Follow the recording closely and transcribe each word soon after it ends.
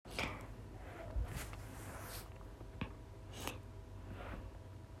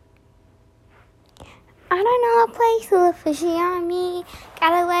I don't know a place with a fishy on me.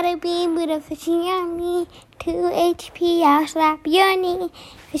 Gotta let it be with a fishy on me. 2 HP, I'll slap your knee.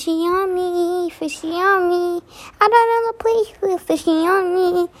 Fishy on me, fishy on me. I don't know a place with a fishy on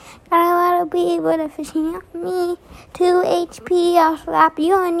me. Gotta let it be with a fishy on me. 2 HP, I'll slap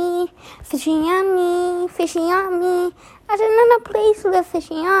your knee. Fishy on me, fishy on me. I don't know a place with a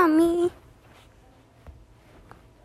fishy on me.